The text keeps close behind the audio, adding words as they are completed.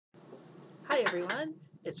Hi everyone,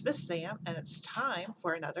 it's Miss Sam and it's time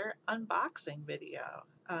for another unboxing video.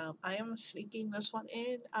 I am sneaking this one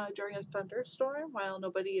in during a thunderstorm while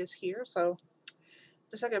nobody is here, so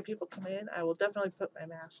the second people come in I will definitely put my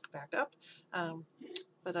mask back up. Um,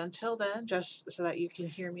 but until then, just so that you can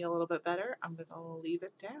hear me a little bit better, I'm going to leave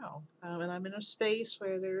it down. And I'm in a space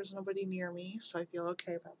where there's nobody near me, so I feel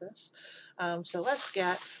okay about this. So let's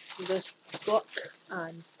get this book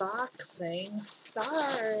unboxing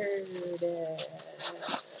started.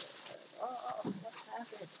 Oh, what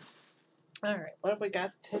happened? Alright, what have we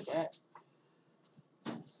got today?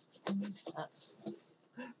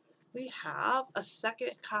 We have a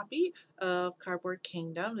second copy of Cardboard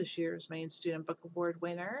Kingdom, this year's Main Student Book Award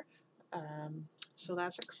winner. So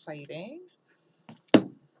that's exciting.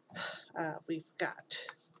 We've got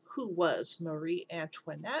Who Was Marie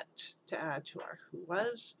Antoinette to add to our Who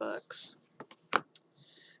Was books.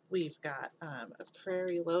 We've got A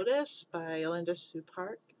Prairie Lotus by Linda Sue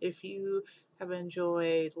Park. If you have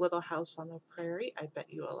enjoyed Little House on the Prairie, I bet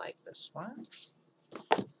you will like this one.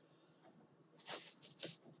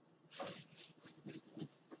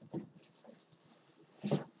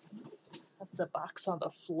 The box on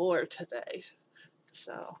the floor today,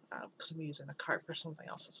 so because I'm using a cart for something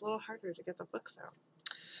else, it's a little harder to get the books out.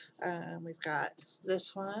 We've got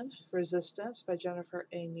this one, Resistance by Jennifer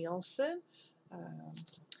A. Nielsen,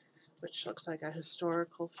 which looks like a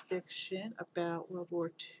historical fiction about World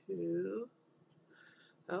War II.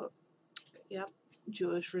 Oh, yep,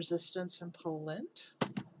 Jewish resistance in Poland.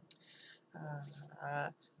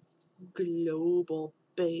 Global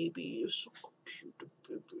Babies, so cute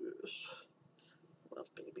babies. Love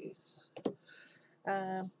babies.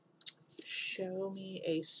 Show Me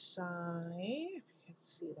a Sign, if you can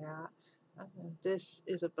see that. This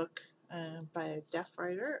is a book by a deaf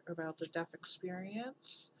writer about the deaf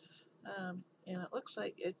experience. And it looks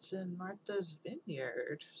like it's in Martha's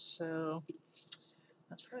Vineyard, so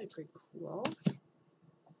that's probably pretty cool.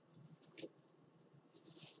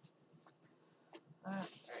 Alright,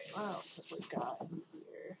 what else have we got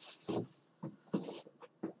here?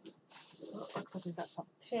 Well, it looks like we've got some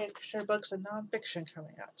picture books and nonfiction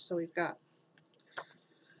coming up. So we've got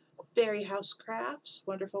Fairy House Crafts,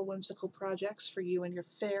 Wonderful Whimsical Projects for You and Your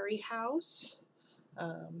Fairy House,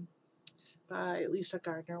 by Lisa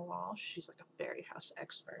Gardner Walsh. She's like a fairy house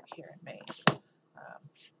expert here in Maine.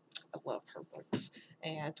 I love her books.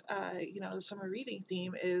 And, the summer reading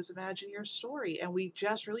theme is Imagine Your Story. And we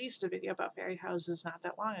just released a video about fairy houses not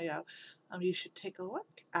that long ago. You should take a look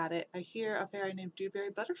at it. I hear a fairy named Dewberry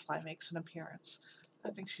Butterfly makes an appearance.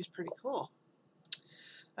 I think she's pretty cool.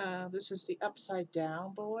 This is the Upside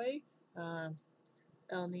Down Boy,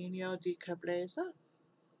 El Nino de Cabreza.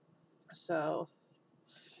 So,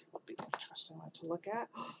 it'll be an interesting one to look at.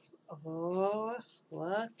 Oh,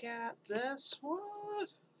 look at this one.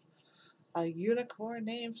 A unicorn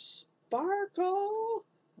named Sparkle.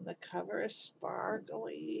 And the cover is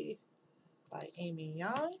sparkly by Amy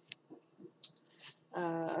Young.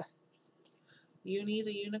 Uni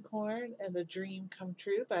the Unicorn and the Dream Come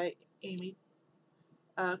True by Amy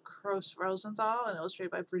Kroos Rosenthal and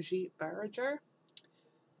illustrated by Brigitte Barriger.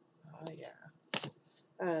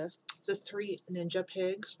 The Three Ninja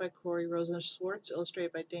Pigs by Corey Rosen Schwartz,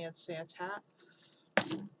 illustrated by Dan Santat.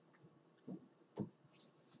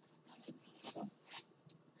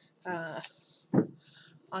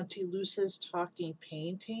 Auntie Luce's Talking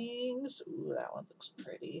Paintings. Ooh, that one looks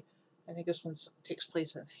pretty. I think this one takes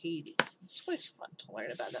place in Haiti. It's always fun to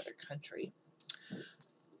learn about another country.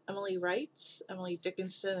 Emily Writes, Emily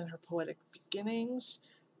Dickinson and Her Poetic Beginnings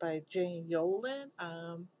by Jane Yolen.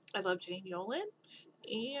 I love Jane Yolen,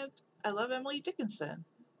 and I love Emily Dickinson.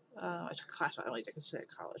 I took a class with Emily Dickinson at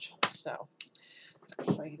college, so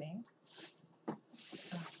exciting.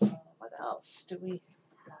 What else do we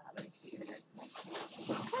have in here?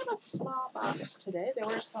 Kind of a small box today. There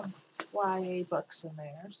were some YA books in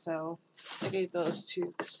there, so I gave those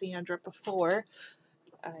to Cassandra before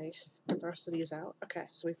I put the rest of these out. Okay,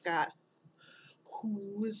 so we've got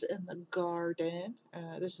Who's in the Garden.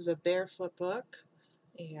 This is a barefoot book,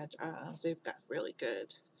 and they've got really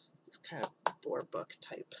good kind of board book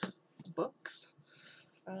type books.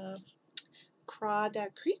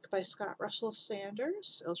 Crawdad Creek by Scott Russell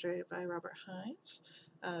Sanders, illustrated by Robert Hines.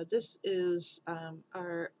 This is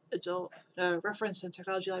our adult reference and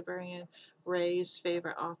technology librarian Ray's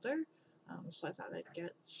favorite author, so I thought I'd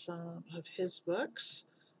get some of his books.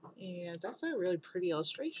 And that's a really pretty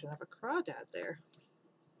illustration of a crawdad there.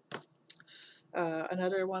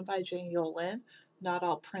 Another one by Jane Yolen, Not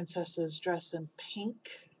All Princesses Dress in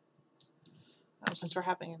Pink. Since we're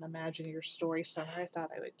having an Imagine Your Story summer, I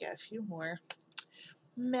thought I would get a few more.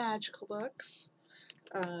 magical books.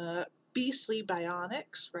 Beastly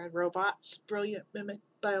Bionics, Rad Robots, Brilliant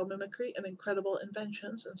Biomimicry, and Incredible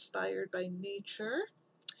Inventions Inspired by Nature.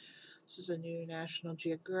 This is a new National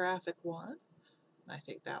Geographic one. I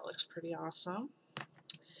think that looks pretty awesome.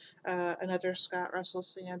 Another Scott Russell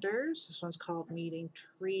Sanders. This one's called Meeting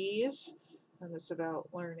Trees, and it's about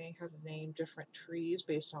learning how to name different trees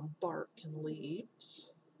based on bark and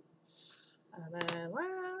leaves. And then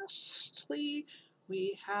lastly,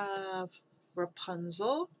 we have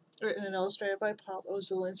Rapunzel, written and illustrated by Paul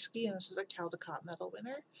Ozelinski, and this is a Caldecott Medal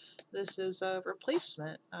winner. This is a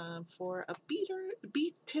replacement for a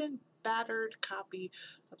beaten, battered copy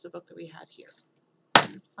of the book that we had here.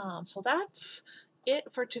 So that's it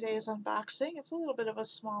for today's unboxing. It's a little bit of a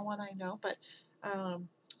small one, I know, but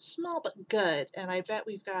small but good. And I bet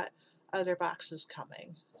we've got other boxes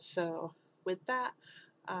coming. So with that,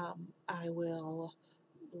 I will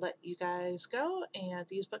let you guys go, and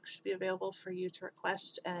these books should be available for you to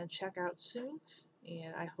request and check out soon.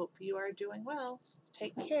 And I hope you are doing well.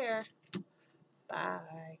 Take care.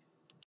 Bye.